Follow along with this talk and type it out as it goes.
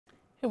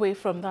Away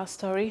from that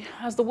story,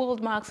 as the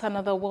world marks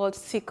another World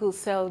Sickle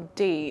Cell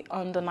Day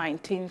on the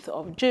 19th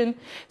of June,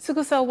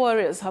 sickle cell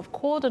warriors have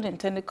called on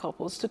intended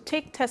couples to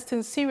take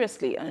testing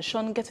seriously and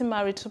shun getting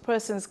married to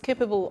persons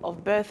capable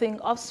of birthing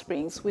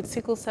offsprings with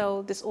sickle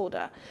cell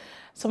disorder.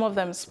 Some of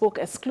them spoke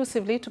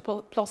exclusively to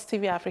Plus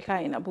TV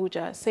Africa in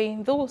Abuja,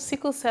 saying though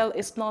sickle cell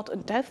is not a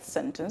death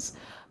sentence,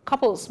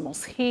 couples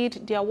must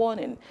heed their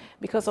warning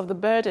because of the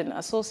burden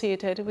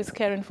associated with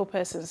caring for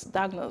persons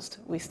diagnosed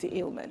with the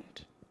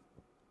ailment.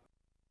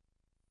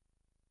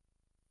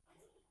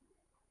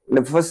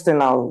 The first thing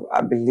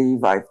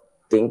I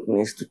think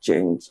needs to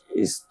change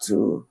is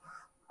to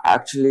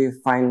actually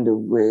find a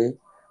way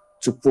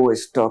to put a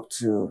stop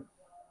to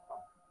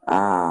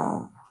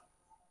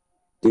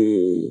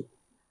the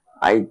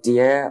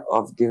idea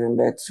of giving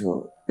birth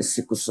to a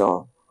sickle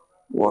cell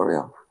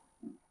warrior.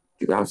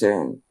 You know what I'm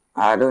saying?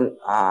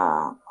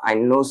 I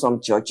know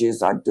some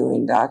churches are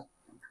doing that.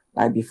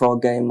 Like before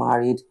getting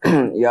married,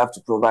 you have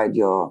to provide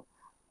your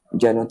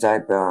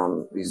genotype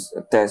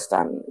test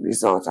and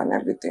results and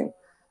everything.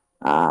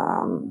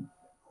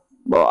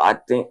 But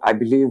I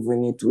believe we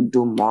need to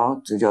do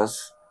more to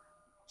just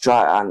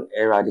try and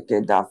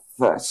eradicate that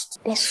first.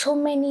 There's so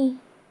many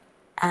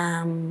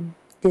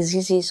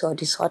diseases or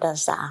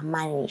disorders that are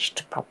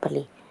managed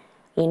properly.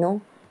 You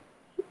know,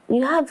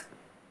 you have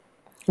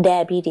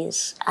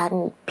diabetes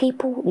and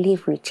people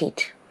live with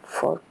it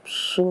for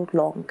so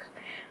long.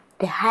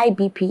 The high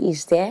BP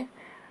is there,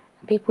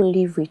 people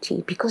live with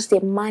it because they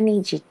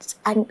manage it.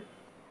 And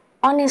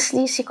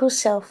honestly, sickle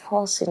cell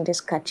falls in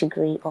this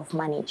category of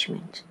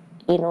management.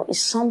 You know, it's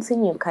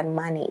something you can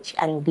manage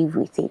and live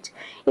with it.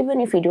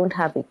 Even if you don't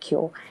have a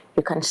cure,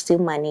 you can still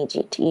manage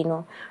it, you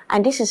know.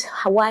 And this is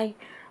why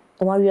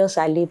warriors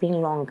are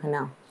living long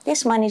now.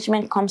 This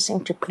management comes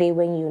into play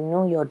when you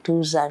know your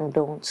do's and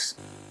don'ts.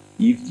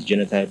 If the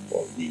genotype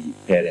of the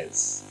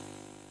parents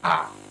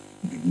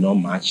do not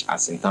match,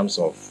 as in terms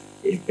of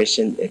a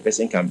person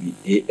can be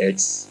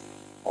AX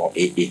or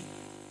AA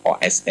or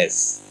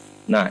SS.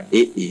 Now,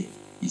 AA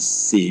is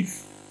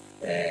safe.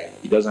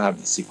 It doesn't have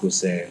the sickle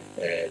cell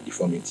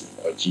deformity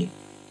or gene.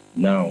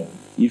 Now,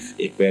 if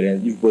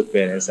both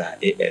parents are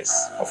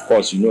AS, of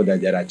course, you know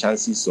that there are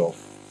chances of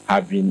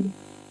having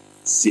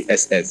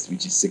CSS,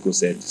 which is sickle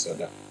cell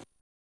disorder.